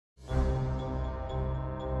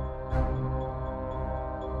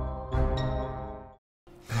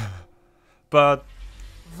But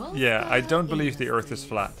yeah, I don't believe the Earth is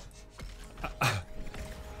flat.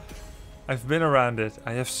 I've been around it.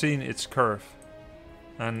 I have seen its curve.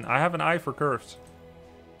 And I have an eye for curves.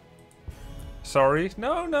 Sorry?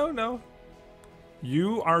 No, no, no.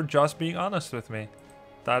 You are just being honest with me.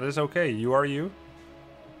 That is okay. You are you.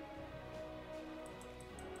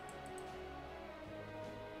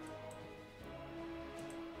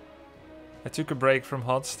 I took a break from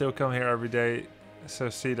HOTS, still come here every day, so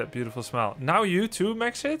see that beautiful smile. Now you too,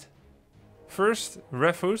 Maxit? First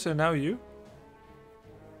Refus and now you?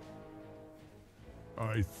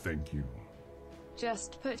 I thank you.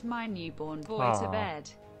 Just put my newborn boy to bed.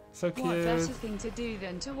 So cute. What better thing to do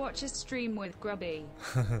than to watch a stream with Grubby?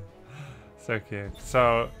 So cute.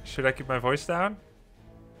 So, should I keep my voice down?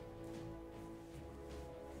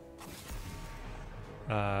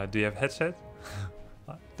 Do you have headset?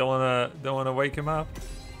 Don't wanna wake him up.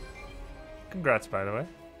 Congrats, by the way.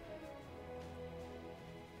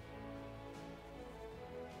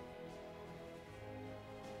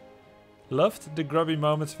 Loved the Grubby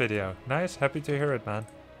Moments video. Nice, happy to hear it, man.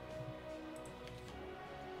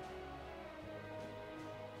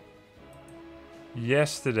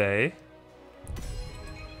 Yesterday.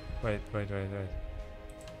 Wait.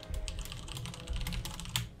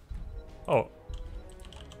 Oh.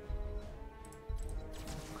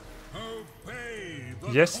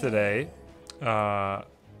 Yesterday, I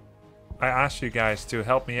asked you guys to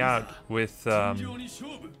help me out with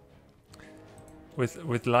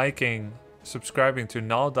liking, subscribing to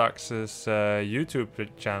Naldax's YouTube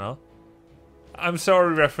channel. I'm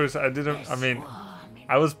sorry, Refus. I mean,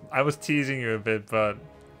 I was teasing you a bit, but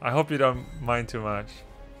I hope you don't mind too much.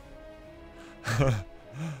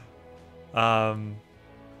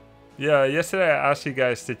 Yeah, yesterday I asked you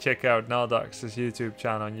guys to check out Naldax's YouTube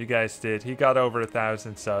channel, and you guys did. He got over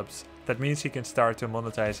 1,000 subs. That means he can start to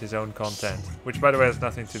monetize his own content, which by the way has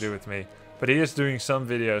nothing to do with me. But he is doing some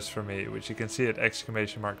videos for me, which you can see at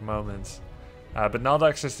 !moments. But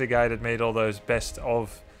Naldax is the guy that made all those best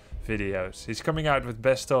of videos. He's coming out with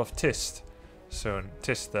best of Tist soon.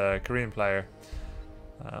 Tist, the Korean player.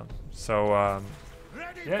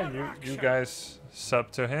 Yeah, you guys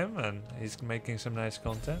sub to him, and he's making some nice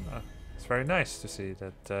content. It's very nice to see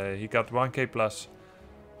that he got 1k plus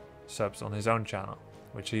subs on his own channel,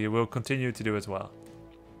 which he will continue to do as well.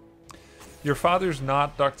 Your father's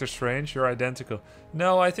not Doctor Strange, you're identical.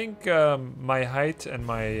 No, I think my height and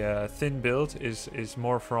my thin build is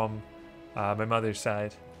more from my mother's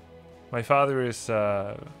side. My father is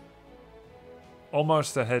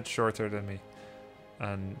almost a head shorter than me,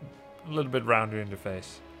 and a little bit rounder in the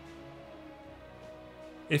face.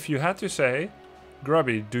 If you had to say,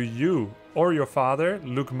 Grubby, do you or your father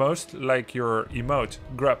look most like your emote,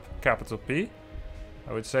 Grub, capital P?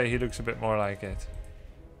 I would say he looks a bit more like it.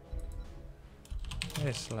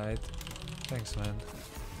 Hey, Slide. Thanks, man.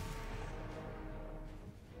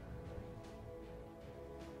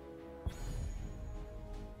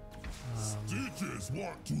 Stitches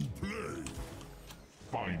want to play.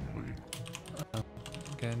 Finally.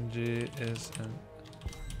 Genji is an...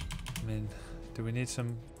 I mean, do we need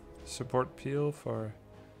some support peel for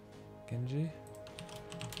Genji?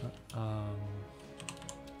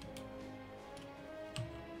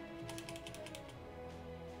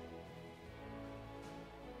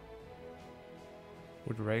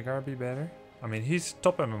 Would Rhaegar be better? I mean, he's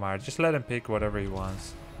top MMR. Just let him pick whatever he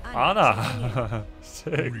wants. Ana!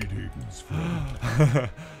 Sick.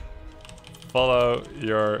 Follow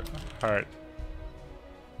your heart.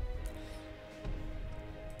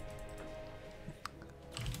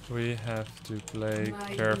 We have to play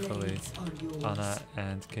carefully. Ana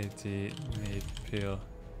and KT need peel.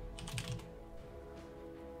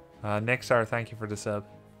 Nexar, thank you for the sub.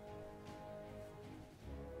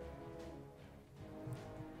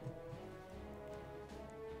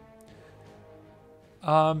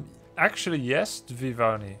 Actually, yes,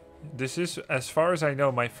 Vivani. This is, as far as I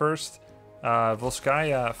know, my first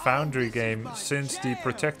Volskaya Foundry game since the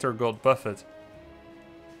Protector got buffed.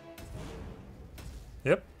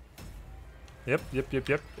 Yep.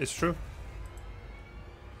 Yep. It's true.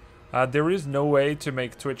 There is no way to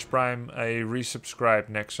make Twitch Prime a resubscribe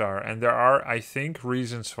Nexar, and there are, I think,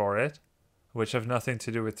 reasons for it, which have nothing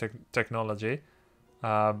to do with technology.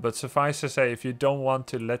 But suffice to say, if you don't want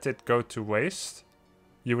to let it go to waste,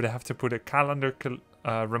 you would have to put a calendar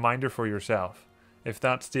reminder for yourself. If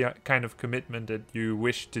that's the kind of commitment that you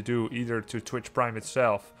wish to do, either to Twitch Prime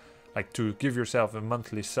itself, like to give yourself a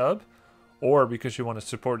monthly sub, or because you want to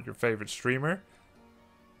support your favorite streamer,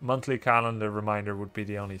 monthly calendar reminder would be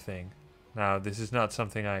the only thing. Now, this is not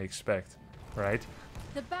something I expect. right?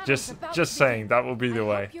 The battle's Just about just to saying, begin. that will be I the hope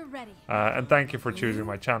way. you're ready. And thank you for choosing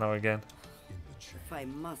my channel again. If I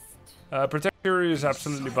must. Protector is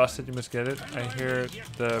absolutely busted, you must get it. I hear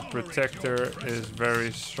the Protector is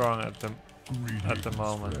very strong at the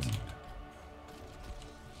moment.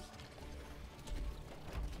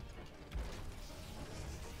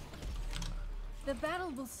 The battle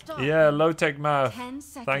will start. Yeah, low tech mouth. 10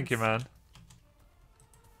 seconds. Thank you, man.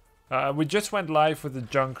 We just went live with the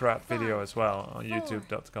Junkrat video as well on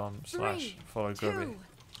youtube.com/follow Grubby. 2,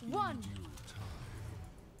 1.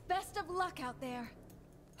 Best of luck out there.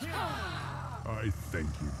 I thank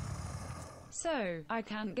you. So, I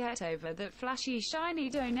can't get over that flashy shiny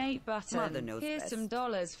donate Mother button. knows Here's best. some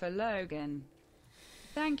dollars for Logan.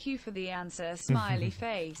 Thank you for the answer, smiley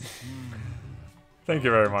face. Thank you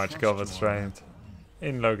very much, Gilbert Strained.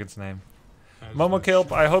 In Logan's name. Momo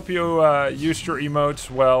Kilp, I hope you used your emotes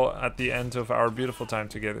well at the end of our beautiful time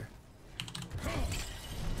together.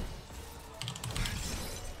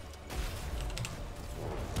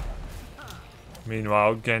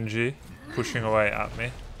 Meanwhile, Genji pushing away at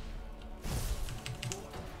me.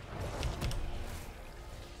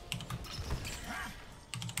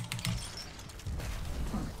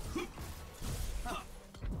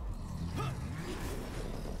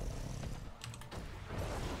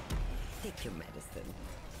 Take your medicine.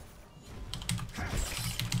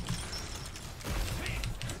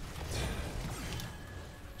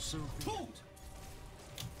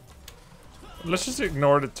 Let's just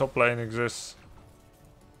ignore the top lane exists.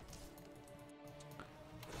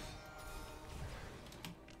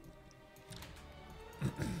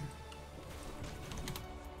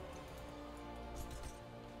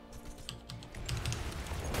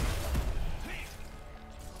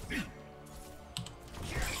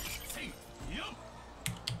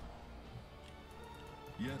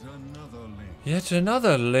 Yet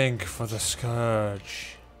another link for the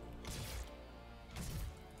Scourge.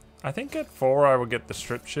 I think at 4 I will get the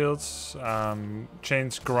strip shields.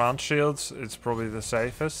 Change Grant shields, it's probably the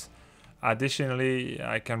safest. Additionally,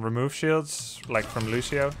 I can remove shields, like from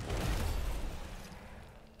Lucio.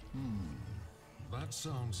 That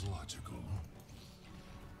sounds logical.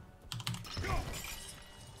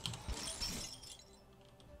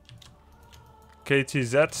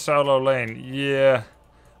 Kel'Thuzad solo lane, yeah.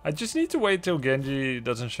 I just need to wait till Genji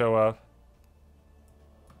doesn't show up.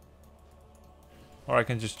 Or I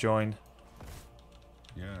can just join.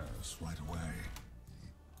 Yes, right away.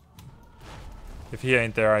 If he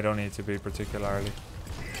ain't there, I don't need to be particularly.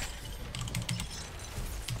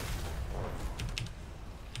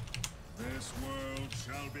 This world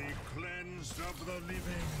shall be cleansed of the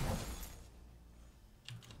living.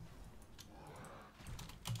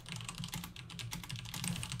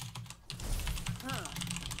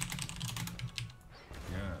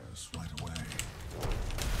 Yes, right away.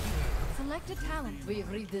 Select a talent. We've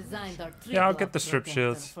redesigned our Yeah, I'll get the strip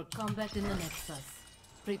shields. for combat in the Nexus.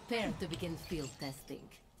 Prepare to begin field testing.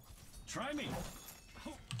 Try me.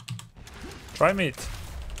 Try meat.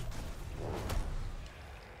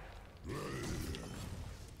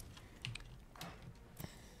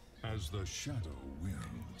 As the shadow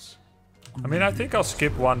wills. I mean, I think I'll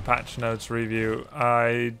skip one patch notes review.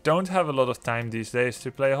 I don't have a lot of time these days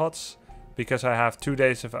to play HOTS because I have 2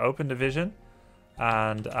 days of Open Division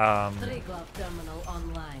and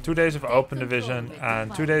 2 days of Open Division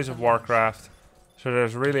and 2 days of Warcraft. So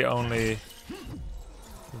there's really only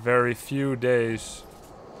very few days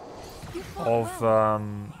of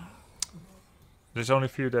there's only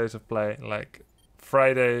few days of play. Like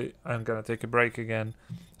Friday, I'm gonna take a break again.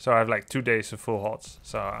 So I have like 2 days of full HOTS.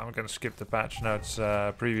 So I'm gonna skip the patch notes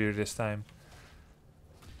preview this time.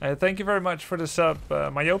 Thank you very much for the sub,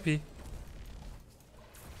 Myope.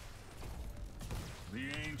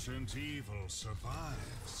 The ancient evil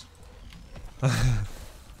survives.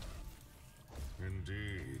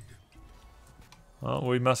 Indeed. Well,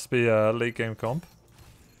 we must be a late game comp.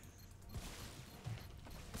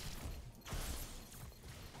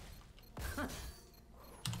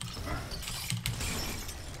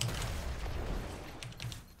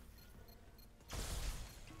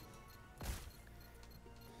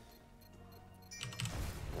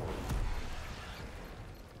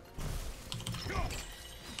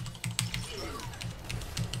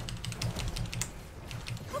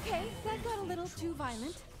 Okay, that got a little too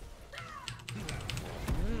violent.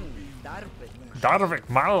 Darvik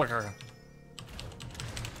Malger.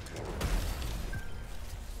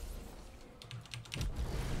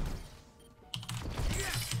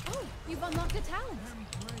 Oh, you've unlocked a talent.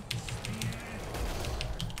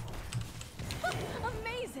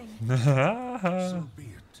 Amazing. So be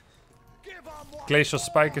it. Give Glacial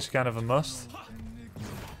Spike is kind of a must.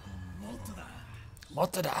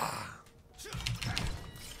 Motada!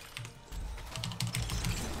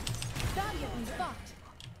 Valiantly fought.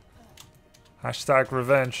 Hashtag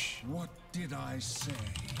revenge. What did I say?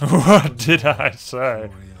 What did I say?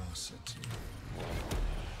 Curiosity.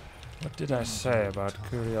 What did I say about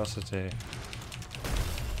curiosity?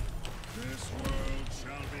 This world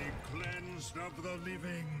shall be cleansed of the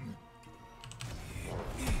living.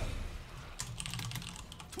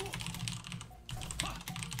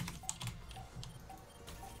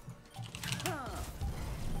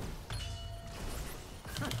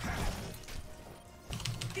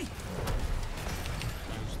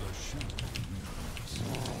 As the shadow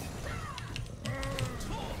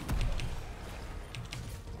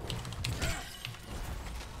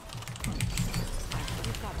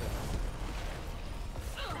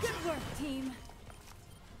Good work, team.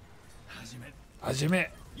 Hajime!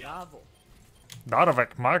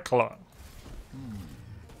 Darovek Markla!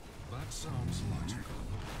 That sounds logical.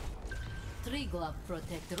 Three-glove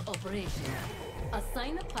protector operation.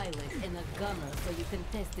 Assign a pilot and a gunner so you can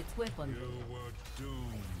test its weapon. You were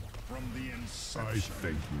doomed from the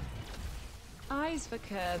inception. Eyes for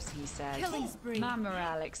curves, he said. Killing spree. Mama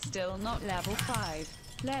Alex still not level 5.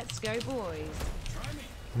 Let's go, boys.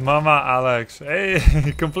 Mama Alex. Hey,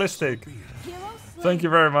 complistic. Hero slain. Thank you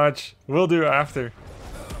very much. We'll do after.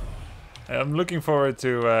 I'm looking forward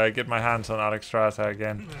to get my hands on Alex Strata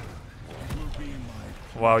again. Will be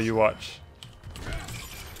my While you watch.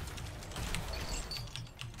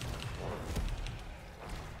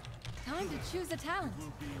 Time to choose a talent.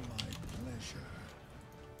 will be my pleasure.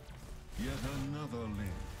 Yet another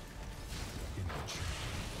link in the chain.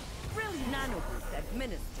 Brilliant. Nanoboost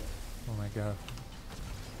administered. Oh my god.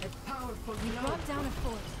 A powerful We brought down a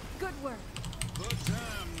fort. Good work. The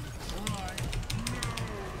damned right now.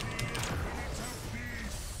 The infinite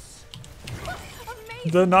abyss.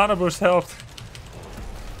 Amazing. The nanoboost helped.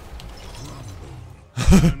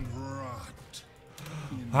 And rot.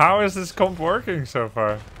 How is this comp working so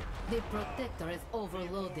far? The protector is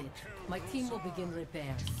overloaded. My team will begin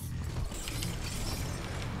repairs.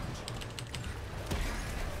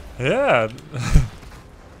 Yeah.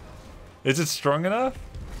 Is it strong enough?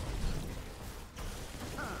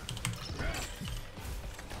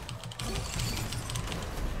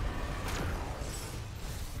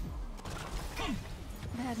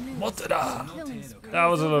 Bad news. Motada! Killing spree That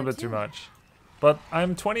was is a little over bit too too. much. But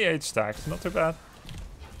I'm 28 stacks, not too bad.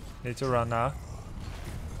 Need to run now.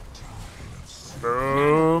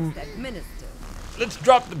 Boom! Administered. Let's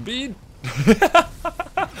drop the beat!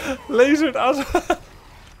 Lasered us.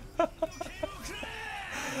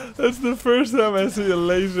 That's the first time I see a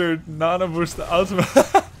lasered nanoboost ultimate. The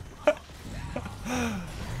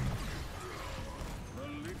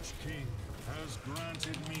Lich King has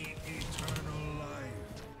granted me eternal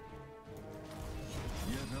life.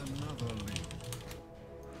 Yet another link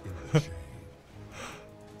in the chain.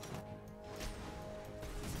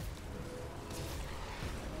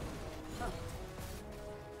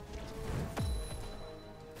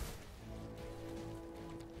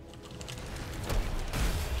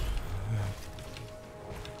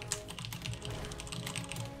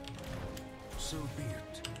 So be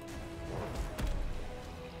it.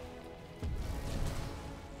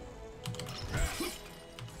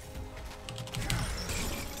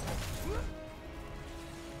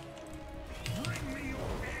 Bring me your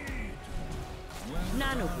aid.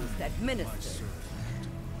 Nanoboost administered.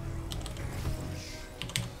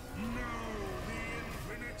 Know the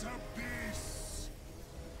infinite abyss.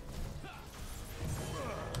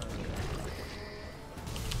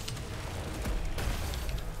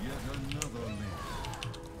 Yet another link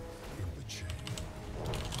in the chain.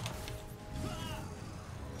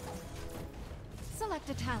 Select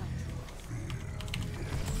a talent.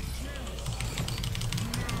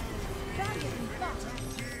 Valiantly fought.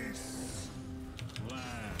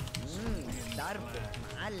 Darbuk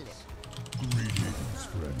Ma'alif. Greetings,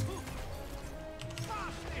 friend.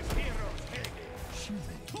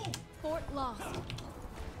 Fort lost.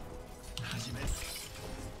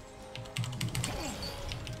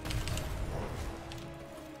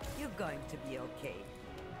 You're going to be okay.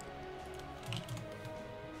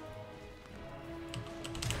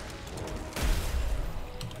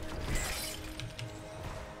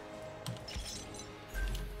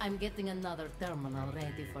 I'm getting another terminal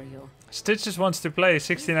ready for you. Stitches wants to play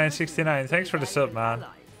 6969. Thanks for the sub, man. Alive.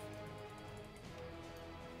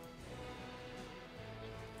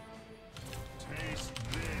 Taste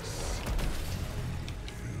this.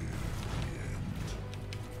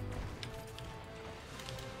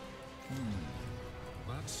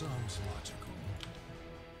 That sounds logical.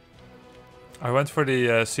 I went for the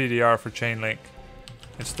CDR for chain link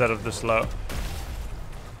instead of the slow.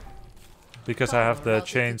 Because I have the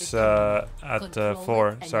chains at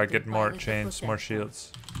 4, so I get more chains, more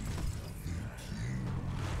shields.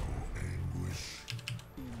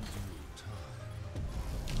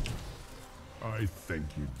 I thank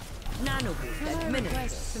you. Nano boost Can I administered.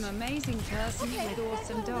 request some amazing person with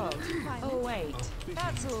awesome dog? Oh wait,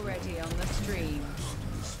 that's already on the stream.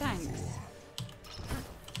 Thanks.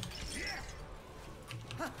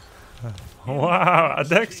 Wow,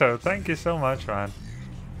 Adexo, thank you so much, man.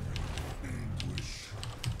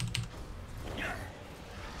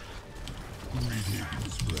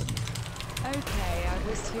 Okay, I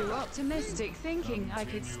was too optimistic thinking I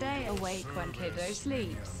could stay awake when kiddo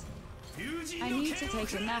sleeps. I need to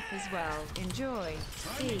take a nap as well. Enjoy.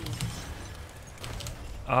 See.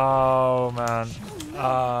 Oh man.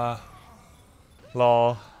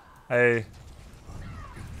 Lol. Hey.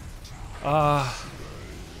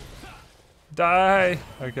 Die.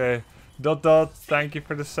 Okay. Dot dot. Thank you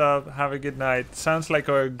for the sub. Have a good night. Sounds like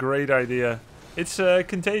a great idea. It's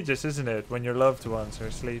contagious, isn't it? When your loved ones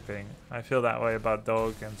are sleeping. I feel that way about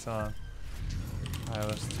dog and so on. I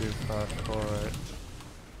was too far forward.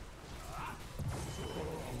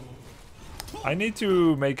 I need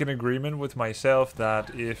to make an agreement with myself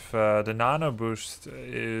that if the nano boost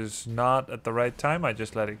is not at the right time, I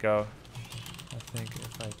just let it go. I think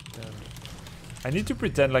if I don't. I need to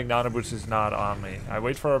pretend like nano boost is not on me. I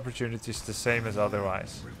wait for opportunities the same as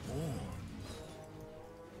otherwise.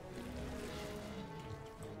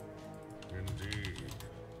 Indeed.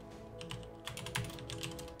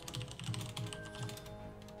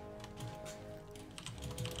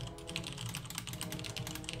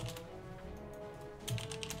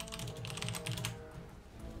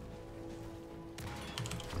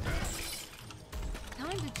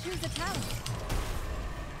 Time to choose a talent.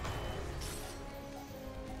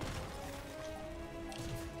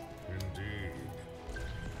 Indeed.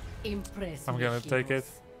 Impress I'm me, gonna take it.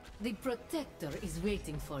 heroes. The protector is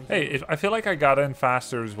waiting for you. Hey, I feel like I got in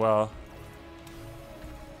faster as well.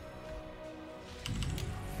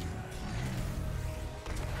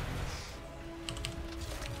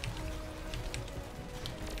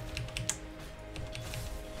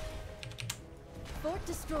 Fort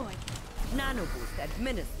destroyed. Nano boost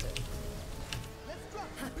administered.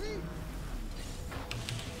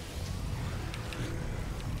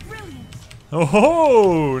 Brilliant.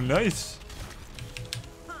 Oh, nice.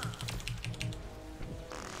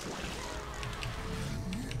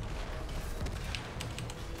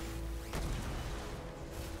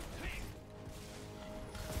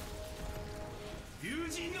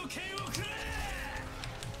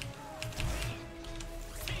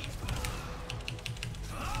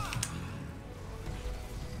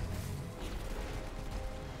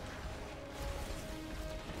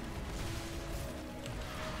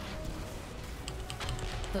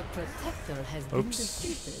 The protector has been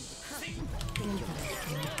defeated.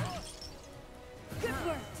 Interesting. Good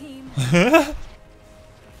work, team.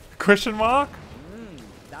 Question mark?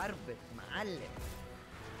 ضربة معلم.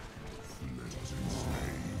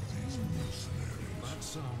 That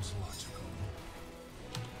sounds logical.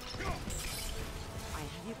 I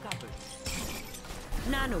have you covered.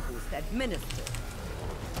 Nano boost administered.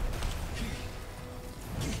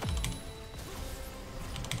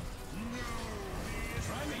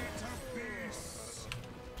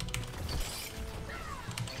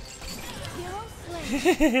 Hero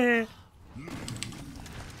slain.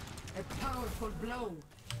 A powerful blow.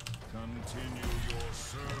 Continue your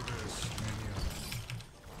service, minion.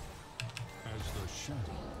 As the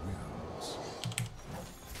shadow wills.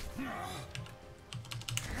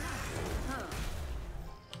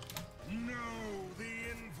 Know the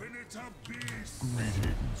infinite abyss.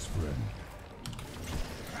 Greetings, friend.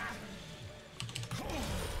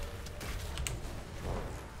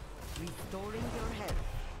 Restoring your health.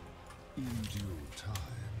 In due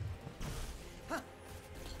time.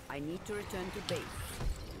 I need to return to base.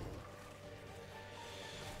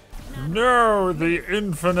 No, the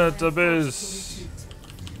infinite abyss.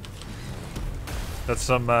 That's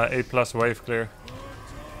some A+ wave clear.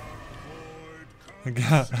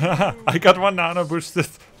 I got one nano boosted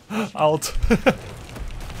alt.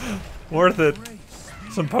 Worth it.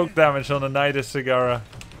 Some poke damage on the Nidus Cigara.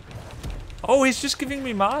 Oh, he's just giving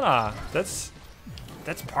me mana. That's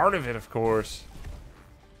part of it, of course.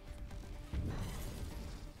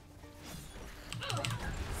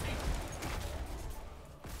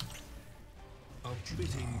 A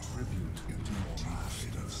fitting tribute to your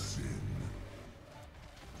master. Sin.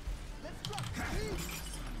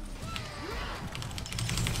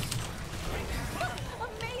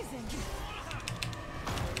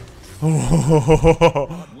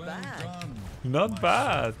 Not bad. Not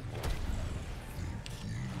bad.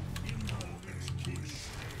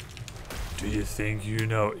 Do you think you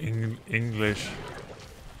know English?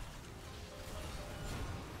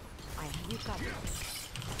 I have you covered.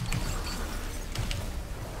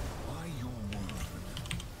 By your word.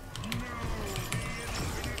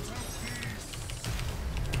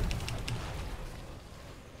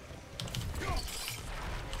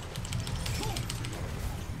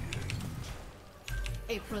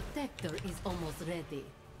 A protector is almost ready.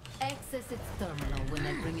 Access its terminal when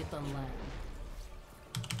I bring it online.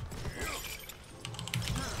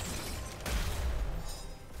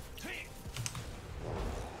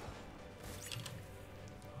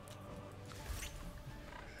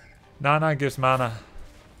 Nana gives mana.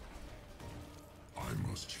 I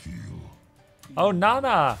must heal. Oh,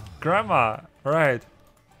 Nana! Grandma! Right.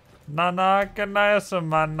 Nana, can I have some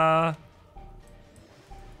mana?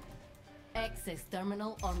 Access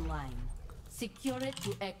terminal online. Secure it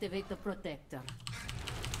to activate the protector.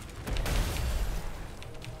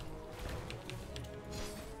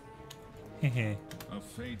 Hehe. A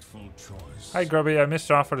fateful choice. Hi Grubby, I missed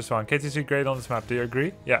off for this one. KTC great on this map, do you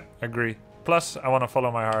agree? Yeah, agree. Plus, I want to follow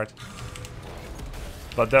my heart.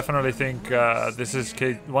 But definitely think this is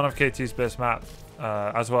one of KT's best maps,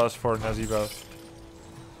 as well as for Nazeebo.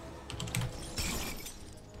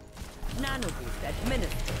 Nano boost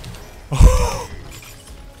administered.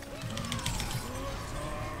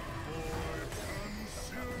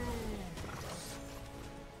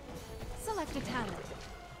 Select a talent.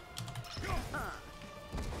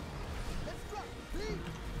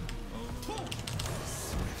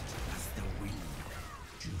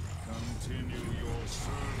 Continue your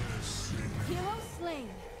service. Hero slain.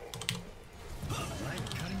 The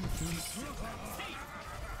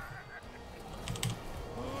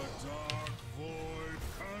dark void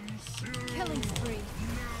consumes. Killing spree.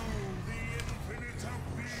 The infinite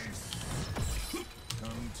abyss.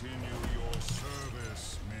 Continue your service,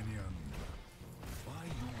 minion. By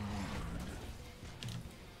your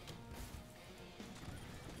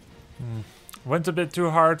word. Went a bit too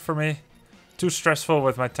hard for me. Too stressful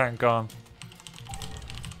with my tank gone.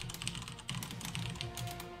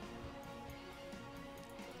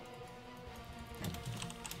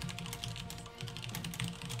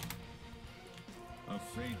 A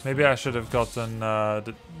fateful Maybe I should have gotten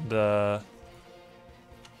the...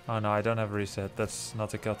 Oh no, I don't have reset. That's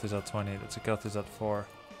not a Kel'Thuzad 20. That's a Kel'Thuzad 4.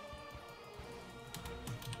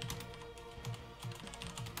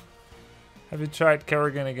 Have you tried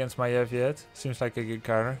Kerrigan against Maiev yet? Seems like a good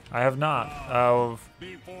counter. I have not.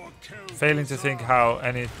 before Failing to think how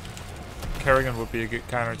any Kerrigan would be a good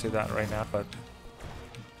counter to that right now, but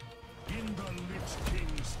in the Lich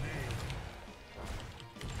King's name.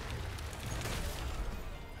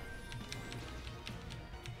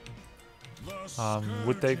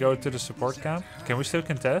 would they go to the support camp? Can we still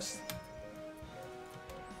contest?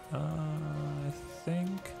 I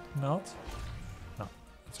think not. No,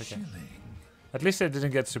 it's okay. At least they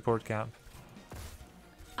didn't get support camp.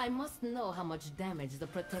 I must know how much damage the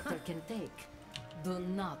protector can take. Do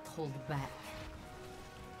not hold back.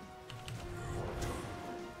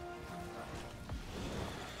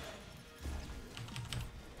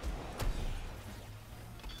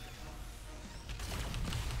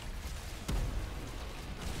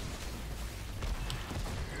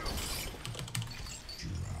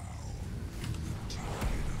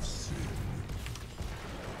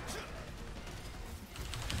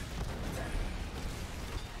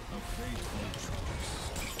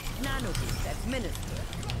 Nano boost administered.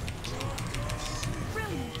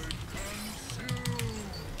 Brilliant.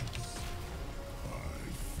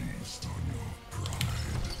 Feast on your pride.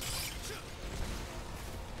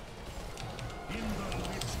 In the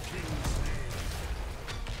Lich King's name.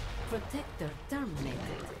 Protector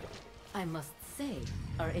terminated. I must say,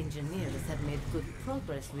 our engineers have made good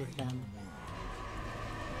progress with them.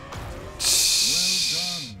 Well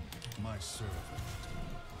done, my servant.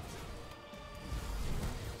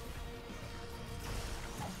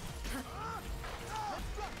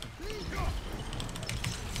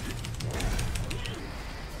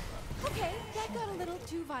 Okay, that got a little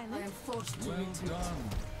too I violent. am forced to Well retreat. done,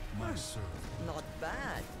 my servant. Not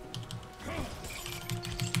bad. World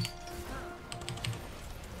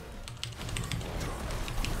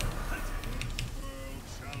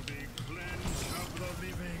shall be cleansed of the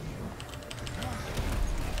living.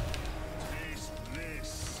 Taste this.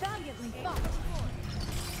 Valiantly fought.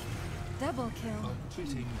 Double kill.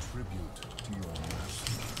 Fitting tribute to your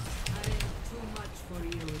master. I am too much for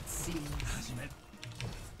you, it seems.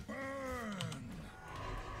 Burn!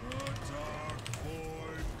 The dark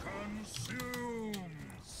void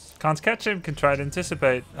Can't catch him, can try to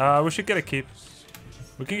anticipate. We should get a keep.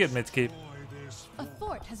 We can get mid keep. A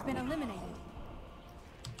fort has been eliminated.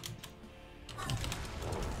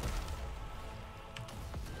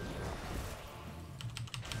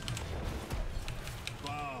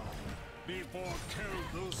 Bow before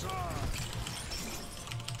Kel'Thuzad.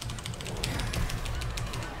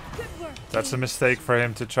 Good work. That's a mistake for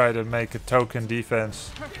him to try to make a token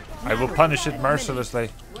defense. I will punish it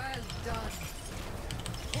mercilessly. Well done.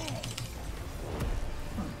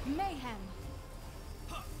 Mayhem.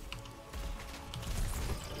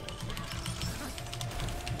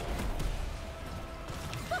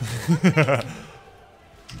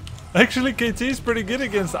 Actually, KT is pretty good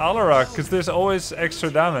against Alarak because there's always extra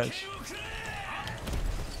damage.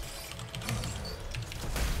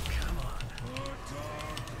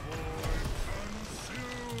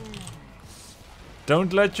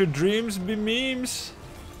 Don't let your dreams be memes.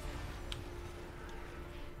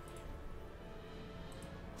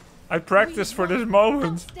 I practiced for this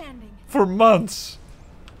moment Outstanding. for months.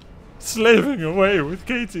 Slaving away with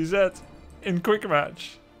Kel'Thuzad in quick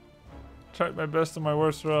match. Tried my best on my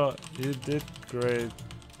worst roll. You did great,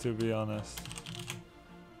 to be honest.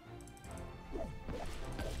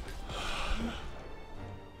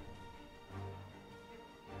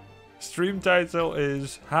 Stream title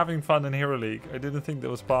is Having Fun in Hero League. I didn't think that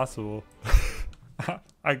was possible.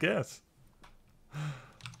 I guess.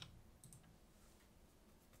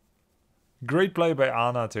 Great play by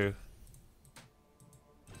Ana too.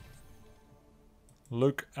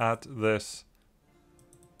 Look at this.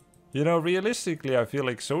 You know, realistically, I feel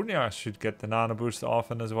like Sonya should get the nano boost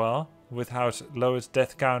often as well, with how low its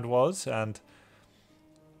death count was, and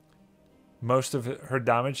most of her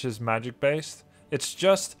damage is magic based. It's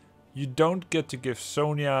just you don't get to give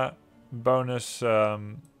Sonya bonus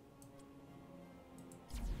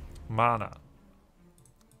mana.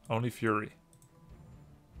 Only Fury.